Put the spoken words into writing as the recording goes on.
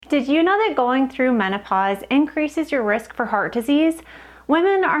Did you know that going through menopause increases your risk for heart disease?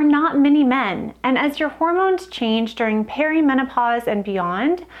 Women are not many men, and as your hormones change during perimenopause and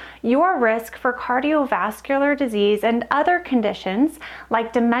beyond, your risk for cardiovascular disease and other conditions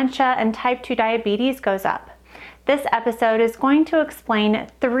like dementia and type 2 diabetes goes up. This episode is going to explain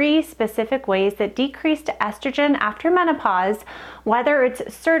 3 specific ways that decreased estrogen after menopause, whether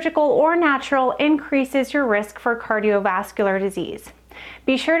it's surgical or natural, increases your risk for cardiovascular disease.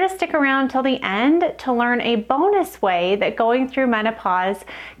 Be sure to stick around till the end to learn a bonus way that going through menopause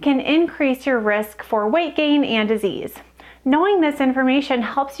can increase your risk for weight gain and disease. Knowing this information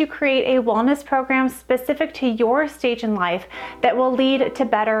helps you create a wellness program specific to your stage in life that will lead to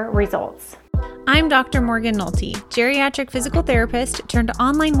better results. I'm Dr. Morgan Nolte, geriatric physical therapist turned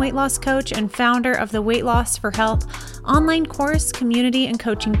online weight loss coach and founder of the Weight Loss for Health online course, community, and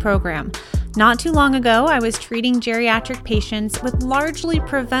coaching program. Not too long ago, I was treating geriatric patients with largely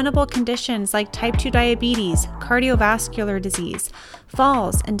preventable conditions like type 2 diabetes, cardiovascular disease,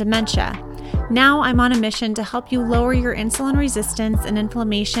 falls, and dementia. Now I'm on a mission to help you lower your insulin resistance and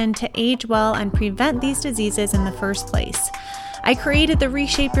inflammation to age well and prevent these diseases in the first place. I created the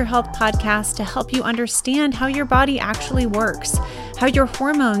Reshape Your Health podcast to help you understand how your body actually works, how your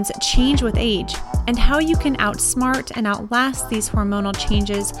hormones change with age, and how you can outsmart and outlast these hormonal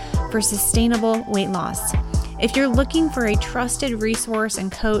changes for sustainable weight loss. If you're looking for a trusted resource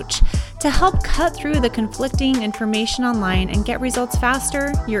and coach to help cut through the conflicting information online and get results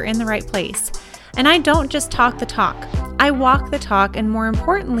faster, you're in the right place. And I don't just talk the talk. I walk the talk, and more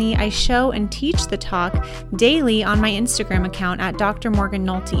importantly, I show and teach the talk daily on my Instagram account at Dr. Morgan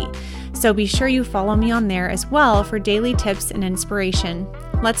Nolte. So be sure you follow me on there as well for daily tips and inspiration.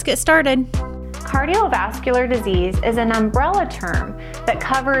 Let's get started. Cardiovascular disease is an umbrella term that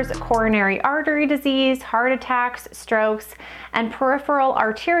covers coronary artery disease, heart attacks, strokes, and peripheral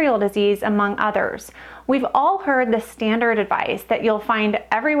arterial disease, among others. We've all heard the standard advice that you'll find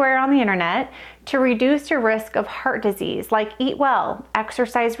everywhere on the internet to reduce your risk of heart disease, like eat well,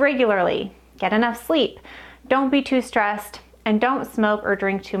 exercise regularly, get enough sleep, don't be too stressed, and don't smoke or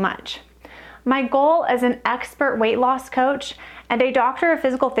drink too much. My goal as an expert weight loss coach and a doctor of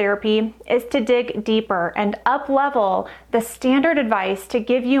physical therapy is to dig deeper and up-level the standard advice to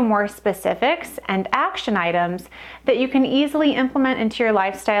give you more specifics and action items that you can easily implement into your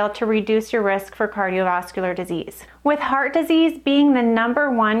lifestyle to reduce your risk for cardiovascular disease. With heart disease being the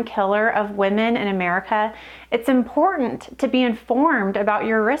 #1 killer of women in America, it's important to be informed about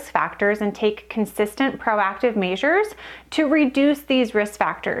your risk factors and take consistent proactive measures to reduce these risk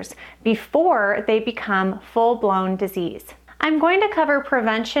factors before they become full-blown disease. I'm going to cover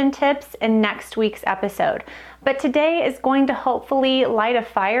prevention tips in next week's episode, but today is going to hopefully light a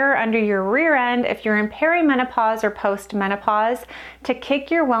fire under your rear end if you're in perimenopause or postmenopause to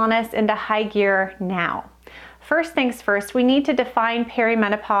kick your wellness into high gear now. First things first, we need to define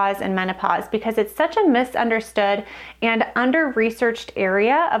perimenopause and menopause because it's such a misunderstood and under-researched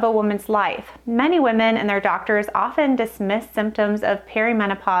area of a woman's life. Many women and their doctors often dismiss symptoms of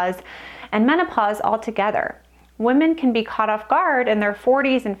perimenopause and menopause altogether. Women can be caught off guard in their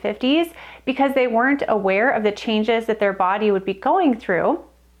 40s and 50s because they weren't aware of the changes that their body would be going through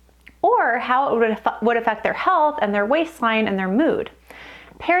or how it would affect their health and their waistline and their mood.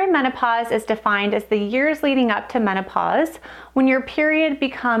 Perimenopause is defined as the years leading up to menopause when your period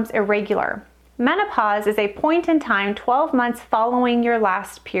becomes irregular. Menopause is a point in time 12 months following your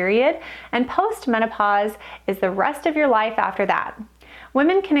last period, and postmenopause is the rest of your life after that.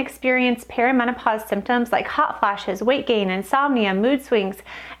 Women can experience perimenopause symptoms like hot flashes, weight gain, insomnia, mood swings,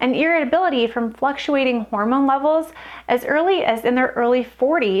 and irritability from fluctuating hormone levels as early as in their early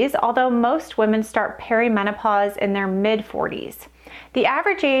 40s, although most women start perimenopause in their mid-40s. The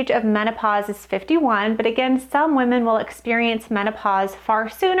average age of menopause is 51, but again, some women will experience menopause far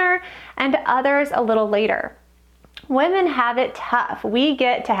sooner and others a little later. Women have it tough. We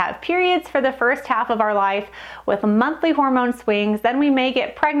get to have periods for the first half of our life with monthly hormone swings. Then we may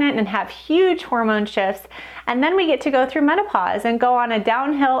get pregnant and have huge hormone shifts. And then we get to go through menopause and go on a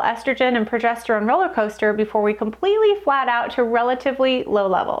downhill estrogen and progesterone roller coaster before we completely flat out to relatively low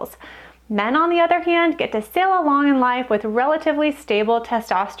levels. Men, on the other hand, get to sail along in life with relatively stable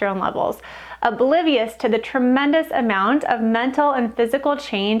testosterone levels, oblivious to the tremendous amount of mental and physical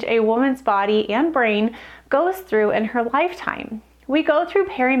change a woman's body and brain goes through in her lifetime. We go through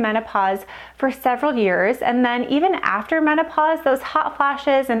perimenopause for several years, and then even after menopause, those hot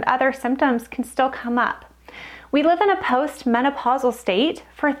flashes and other symptoms can still come up. We live in a post-menopausal state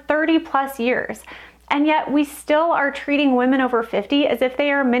for 30 plus years, and yet we still are treating women over 50 as if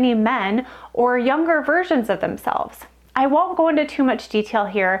they are mini men or younger versions of themselves. I won't go into too much detail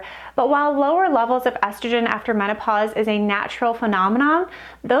here, but while lower levels of estrogen after menopause is a natural phenomenon,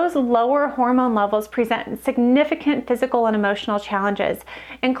 those lower hormone levels present significant physical and emotional challenges,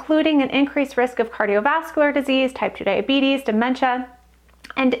 including an increased risk of cardiovascular disease, type 2 diabetes, dementia,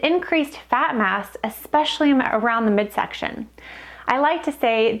 and increased fat mass, especially around the midsection. I like to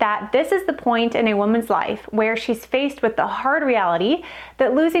say that this is the point in a woman's life where she's faced with the hard reality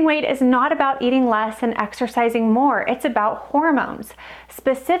that losing weight is not about eating less and exercising more. It's about hormones.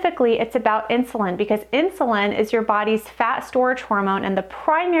 Specifically, it's about insulin, because insulin is your body's fat storage hormone and the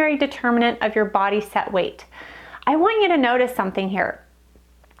primary determinant of your body set weight. I want you to notice something here.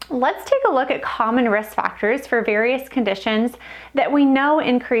 Let's take a look at common risk factors for various conditions that we know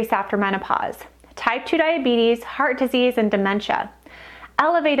increase after menopause: type 2 diabetes, heart disease, and dementia.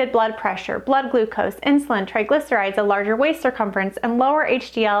 Elevated blood pressure, blood glucose, insulin, triglycerides, a larger waist circumference, and lower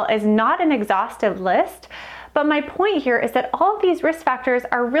HDL is not an exhaustive list, but my point here is that all of these risk factors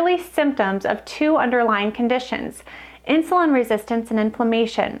are really symptoms of two underlying conditions: insulin resistance and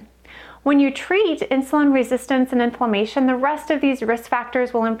inflammation. When you treat insulin resistance and inflammation, the rest of these risk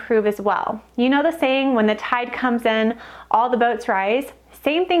factors will improve as well. You know the saying, when the tide comes in, all the boats rise?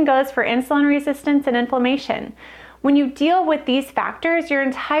 Same thing goes for insulin resistance and inflammation. When you deal with these factors, your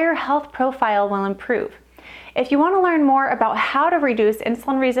entire health profile will improve. If you want to learn more about how to reduce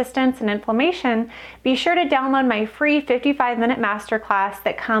insulin resistance and inflammation, be sure to download my free 55-minute masterclass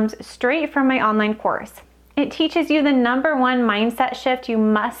that comes straight from my online course. It teaches you the number one mindset shift you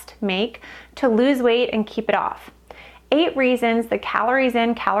must make to lose weight and keep it off. 8 reasons the calories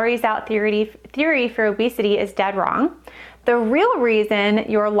in, calories out theory for obesity is dead wrong. The real reason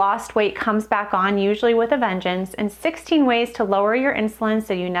your lost weight comes back on, usually with a vengeance, and 16 ways to lower your insulin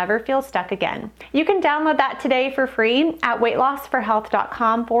so you never feel stuck again. You can download that today for free at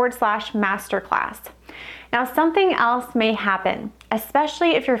weightlossforhealth.com/masterclass. Now, something else may happen,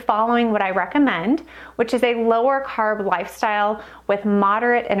 especially if you're following what I recommend, which is a lower carb lifestyle with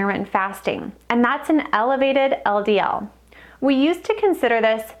moderate intermittent fasting, and that's an elevated LDL. We used to consider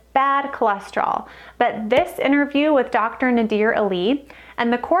this bad cholesterol, but this interview with Dr. Nadir Ali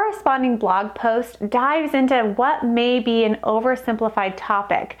and the corresponding blog post dives into what may be an oversimplified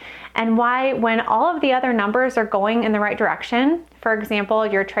topic and why, when all of the other numbers are going in the right direction, for example,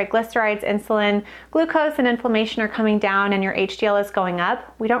 your triglycerides, insulin, glucose, and inflammation are coming down and your HDL is going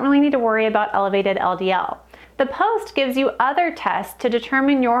up, we don't really need to worry about elevated LDL. The post gives you other tests to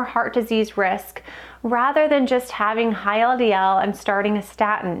determine your heart disease risk rather than just having high LDL and starting a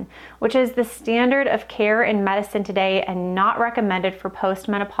statin, which is the standard of care in medicine today and not recommended for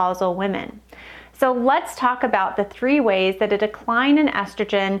postmenopausal women. So let's talk about the 3 ways that a decline in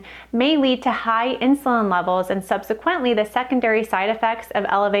estrogen may lead to high insulin levels and subsequently the secondary side effects of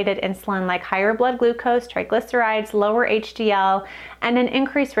elevated insulin, like higher blood glucose, triglycerides, lower HDL, and an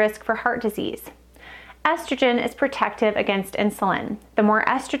increased risk for heart disease. Estrogen is protective against insulin. The more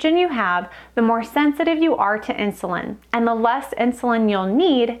estrogen you have, the more sensitive you are to insulin, and the less insulin you'll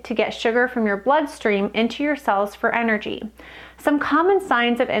need to get sugar from your bloodstream into your cells for energy. Some common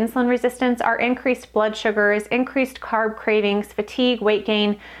signs of insulin resistance are increased blood sugars, increased carb cravings, fatigue, weight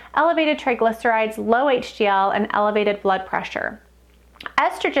gain, elevated triglycerides, low HDL, and elevated blood pressure.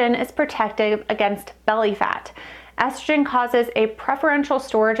 Estrogen is protective against belly fat. Estrogen causes a preferential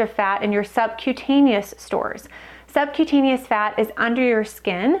storage of fat in your subcutaneous stores. Subcutaneous fat is under your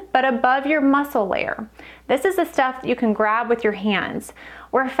skin, but above your muscle layer. This is the stuff that you can grab with your hands,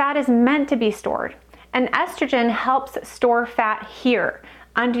 where fat is meant to be stored. And estrogen helps store fat here,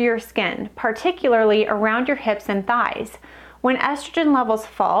 under your skin, particularly around your hips and thighs. When estrogen levels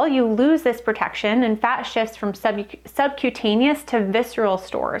fall, you lose this protection and fat shifts from subcutaneous to visceral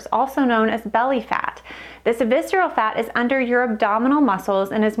stores, also known as belly fat. This visceral fat is under your abdominal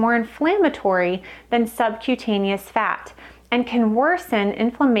muscles and is more inflammatory than subcutaneous fat and can worsen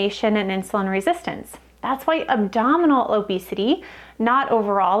inflammation and insulin resistance. That's why abdominal obesity, not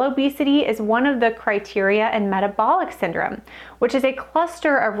overall obesity, is one of the criteria in metabolic syndrome, which is a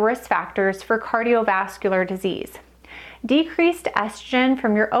cluster of risk factors for cardiovascular disease. Decreased estrogen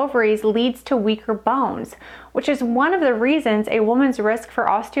from your ovaries leads to weaker bones, which is one of the reasons a woman's risk for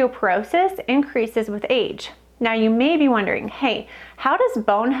osteoporosis increases with age. Now you may be wondering, hey, how does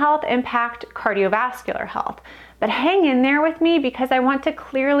bone health impact cardiovascular health? But hang in there with me because I want to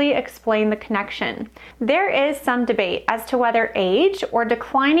clearly explain the connection. There is some debate as to whether age or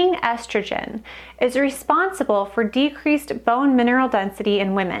declining estrogen is responsible for decreased bone mineral density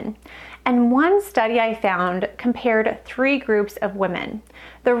in women. And one study I found compared 3 groups of women.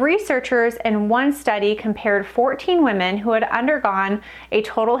 The researchers in one study compared 14 women who had undergone a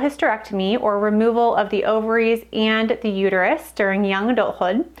total hysterectomy or removal of the ovaries and the uterus during young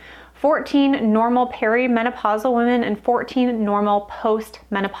adulthood, 14 normal perimenopausal women, and 14 normal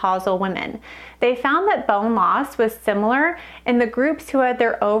postmenopausal women. They found that bone loss was similar in the groups who had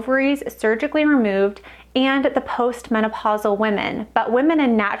their ovaries surgically removed and the postmenopausal women, but women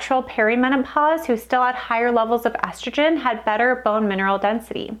in natural perimenopause who still had higher levels of estrogen had better bone mineral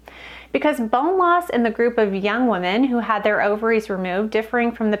density. Because bone loss in the group of young women who had their ovaries removed,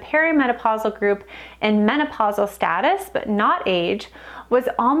 differing from the perimenopausal group in menopausal status but not age, was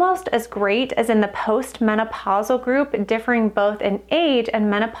almost as great as in the postmenopausal group, differing both in age and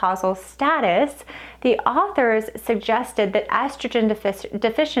menopausal status, the authors suggested that estrogen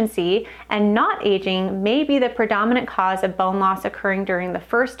deficiency and not aging may be the predominant cause of bone loss occurring during the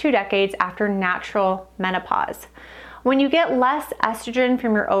first 2 decades after natural menopause. When you get less estrogen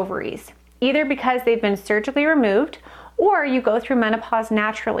from your ovaries, either because they've been surgically removed or you go through menopause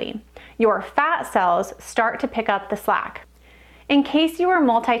naturally, your fat cells start to pick up the slack. In case you were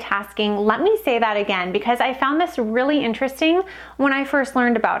multitasking, let me say that again because I found this really interesting when I first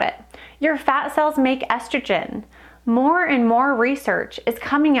learned about it. Your fat cells make estrogen. More and more research is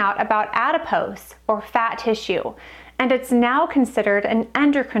coming out about adipose or fat tissue, and it's now considered an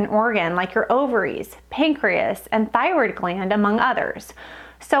endocrine organ like your ovaries, pancreas, and thyroid gland, among others.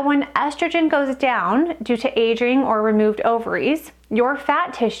 So when estrogen goes down due to aging or removed ovaries, your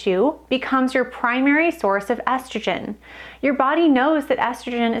fat tissue becomes your primary source of estrogen. Your body knows that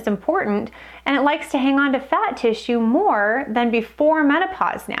estrogen is important and it likes to hang on to fat tissue more than before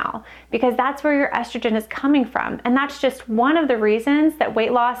menopause now, because that's where your estrogen is coming from. And that's just one of the reasons that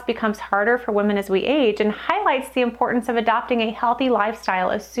weight loss becomes harder for women as we age and highlights the importance of adopting a healthy lifestyle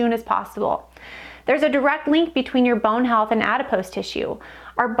as soon as possible. There's a direct link between your bone health and adipose tissue.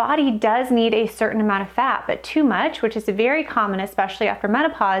 Our body does need a certain amount of fat, but too much, which is very common, especially after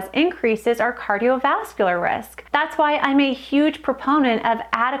menopause, increases our cardiovascular risk. That's why I'm a huge proponent of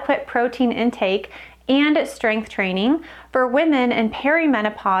adequate protein intake and strength training for women in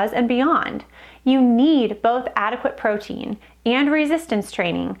perimenopause and beyond. You need both adequate protein and resistance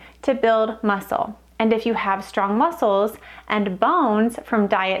training to build muscle. And if you have strong muscles and bones from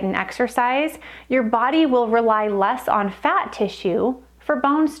diet and exercise, your body will rely less on fat tissue for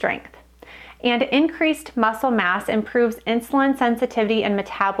bone strength. And increased muscle mass improves insulin sensitivity and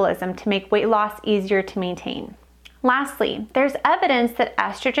metabolism to make weight loss easier to maintain. Lastly, there's evidence that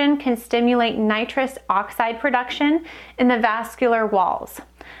estrogen can stimulate nitrous oxide production in the vascular walls.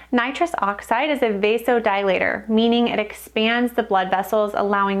 Nitrous oxide is a vasodilator, meaning it expands the blood vessels,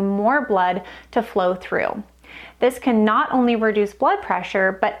 allowing more blood to flow through. This can not only reduce blood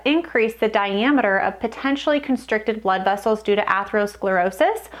pressure, but increase the diameter of potentially constricted blood vessels due to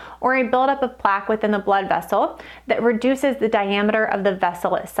atherosclerosis or a buildup of plaque within the blood vessel that reduces the diameter of the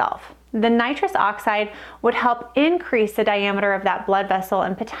vessel itself. The nitrous oxide would help increase the diameter of that blood vessel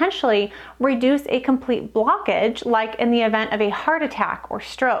and potentially reduce a complete blockage, like in the event of a heart attack or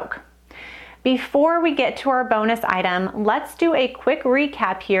stroke. Before we get to our bonus item, let's do a quick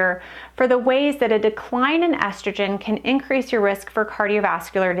recap here for the ways that a decline in estrogen can increase your risk for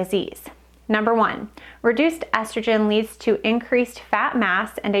cardiovascular disease. Number 1, reduced estrogen leads to increased fat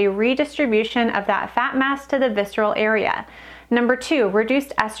mass and a redistribution of that fat mass to the visceral area. Number 2,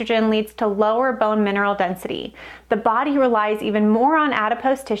 reduced estrogen leads to lower bone mineral density. The body relies even more on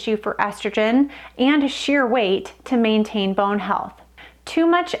adipose tissue for estrogen and sheer weight to maintain bone health. Too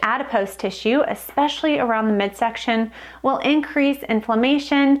much adipose tissue, especially around the midsection, will increase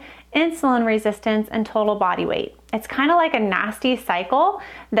inflammation, insulin resistance, and total body weight. It's kind of like a nasty cycle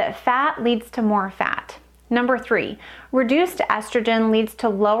that fat leads to more fat. Number 3, reduced estrogen leads to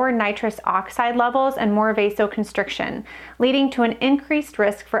lower nitrous oxide levels and more vasoconstriction, leading to an increased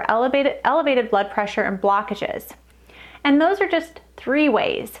risk for elevated blood pressure and blockages. And those are just 3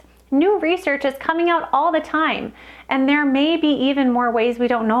 ways. New research is coming out all the time, and there may be even more ways we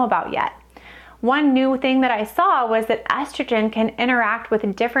don't know about yet. One new thing that I saw was that estrogen can interact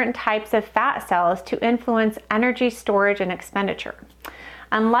with different types of fat cells to influence energy storage and expenditure.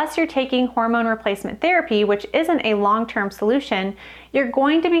 Unless you're taking hormone replacement therapy, which isn't a long-term solution, you're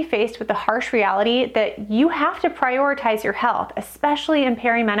going to be faced with the harsh reality that you have to prioritize your health, especially in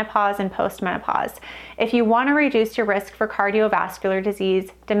perimenopause and postmenopause, if you want to reduce your risk for cardiovascular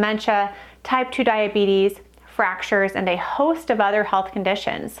disease, dementia, type 2 diabetes, fractures, and a host of other health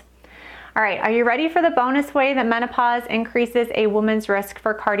conditions. All right, are you ready for the bonus way that menopause increases a woman's risk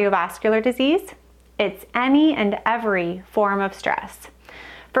for cardiovascular disease? It's any and every form of stress.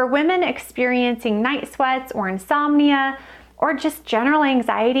 For women experiencing night sweats or insomnia, or just general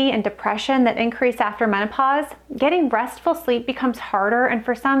anxiety and depression that increase after menopause, getting restful sleep becomes harder and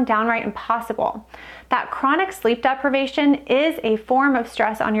for some downright impossible. That chronic sleep deprivation is a form of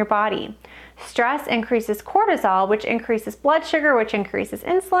stress on your body. Stress increases cortisol, which increases blood sugar, which increases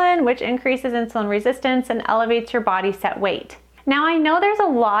insulin, which increases insulin resistance and elevates your body set weight. Now, I know there's a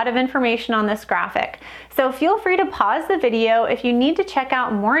lot of information on this graphic, so feel free to pause the video if you need to check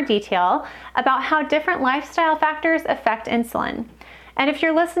out more detail about how different lifestyle factors affect insulin. And if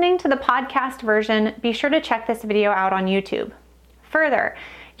you're listening to the podcast version, be sure to check this video out on YouTube. Further,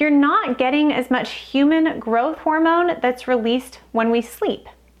 you're not getting as much human growth hormone that's released when we sleep.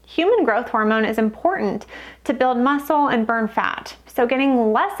 Human growth hormone is important to build muscle and burn fat, so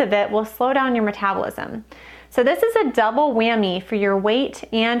getting less of it will slow down your metabolism. So this is a double whammy for your weight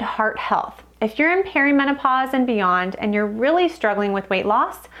and heart health. If you're in perimenopause and beyond and you're really struggling with weight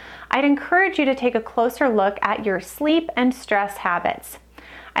loss, I'd encourage you to take a closer look at your sleep and stress habits.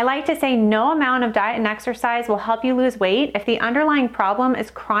 I like to say no amount of diet and exercise will help you lose weight if the underlying problem is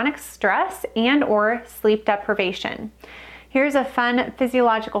chronic stress and/or sleep deprivation. Here's a fun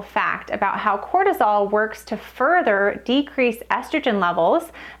physiological fact about how cortisol works to further decrease estrogen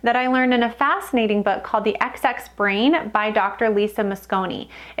levels that I learned in a fascinating book called The XX Brain by Dr. Lisa Mosconi.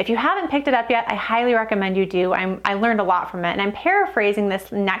 If you haven't picked it up yet, I highly recommend you do. I learned a lot from it, and I'm paraphrasing this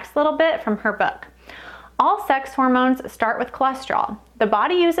next little bit from her book. All sex hormones start with cholesterol. The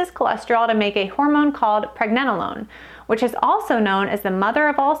body uses cholesterol to make a hormone called pregnenolone, which is also known as the mother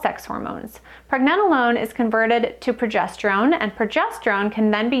of all sex hormones. Pregnenolone is converted to progesterone, and progesterone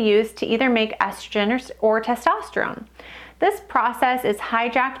can then be used to either make estrogen or testosterone. This process is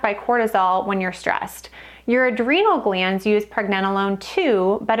hijacked by cortisol when you're stressed. Your adrenal glands use pregnenolone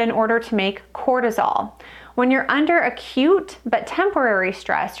too, but in order to make cortisol. When you're under acute but temporary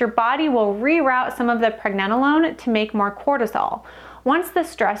stress, your body will reroute some of the pregnenolone to make more cortisol. Once the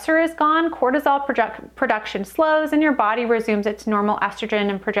stressor is gone, cortisol production slows and your body resumes its normal estrogen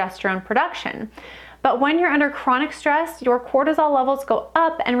and progesterone production. But when you're under chronic stress, your cortisol levels go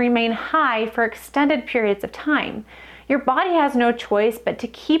up and remain high for extended periods of time. Your body has no choice but to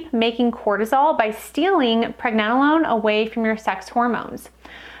keep making cortisol by stealing pregnenolone away from your sex hormones.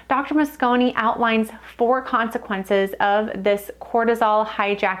 Dr. Mosconi outlines 4 consequences of this cortisol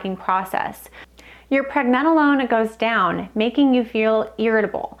hijacking process. Your pregnenolone goes down, making you feel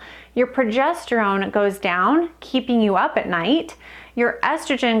irritable. Your progesterone goes down, keeping you up at night. Your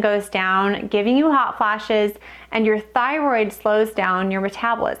estrogen goes down, giving you hot flashes, and your thyroid slows down your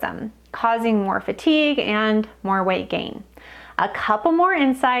metabolism, causing more fatigue and more weight gain. A couple more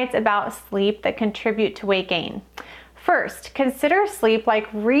insights about sleep that contribute to weight gain. First, consider sleep like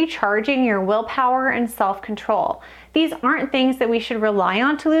recharging your willpower and self-control. These aren't things that we should rely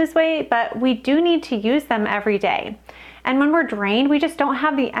on to lose weight, but we do need to use them every day. And when we're drained, we just don't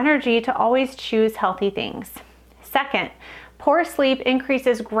have the energy to always choose healthy things. Second, poor sleep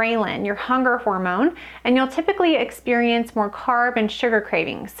increases ghrelin, your hunger hormone, and you'll typically experience more carb and sugar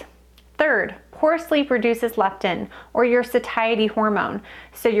cravings. Third, poor sleep reduces leptin, or your satiety hormone,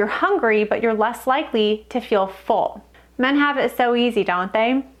 so you're hungry, but you're less likely to feel full. Men have it so easy, don't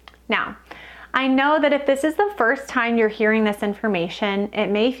they? Now, I know that if this is the first time you're hearing this information, it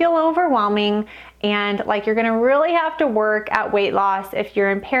may feel overwhelming and like you're gonna really have to work at weight loss if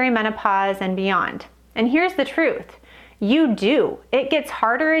you're in perimenopause and beyond. And here's the truth. You do. It gets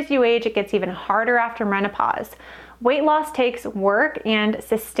harder as you age. It gets even harder after menopause. Weight loss takes work, and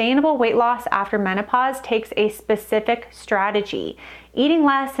sustainable weight loss after menopause takes a specific strategy. Eating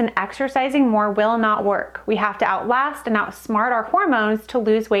less and exercising more will not work. We have to outlast and outsmart our hormones to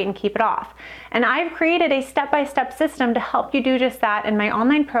lose weight and keep it off. And I've created a step-by-step system to help you do just that in my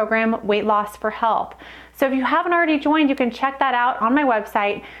online program, Weight Loss for Health. So if you haven't already joined, you can check that out on my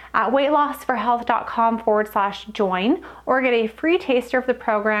website at weightlossforhealth.com/join, or get a free taster of the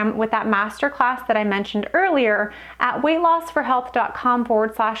program with that masterclass that I mentioned earlier at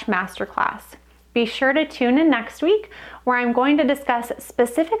weightlossforhealth.com/masterclass. Be sure to tune in next week, where I'm going to discuss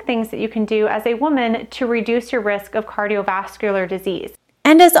specific things that you can do as a woman to reduce your risk of cardiovascular disease.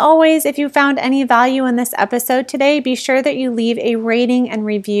 And as always, if you found any value in this episode today, be sure that you leave a rating and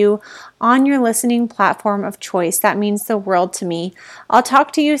review on your listening platform of choice. That means the world to me. I'll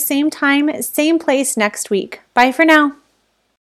talk to you same time, same place next week. Bye for now.